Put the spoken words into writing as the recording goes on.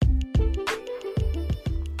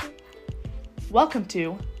Welcome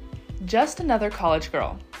to Just Another College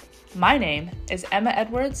Girl. My name is Emma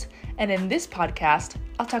Edwards, and in this podcast,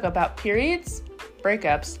 I'll talk about periods,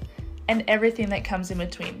 breakups, and everything that comes in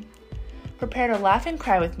between. Prepare to laugh and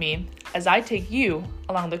cry with me as I take you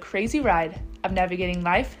along the crazy ride of navigating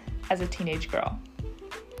life as a teenage girl.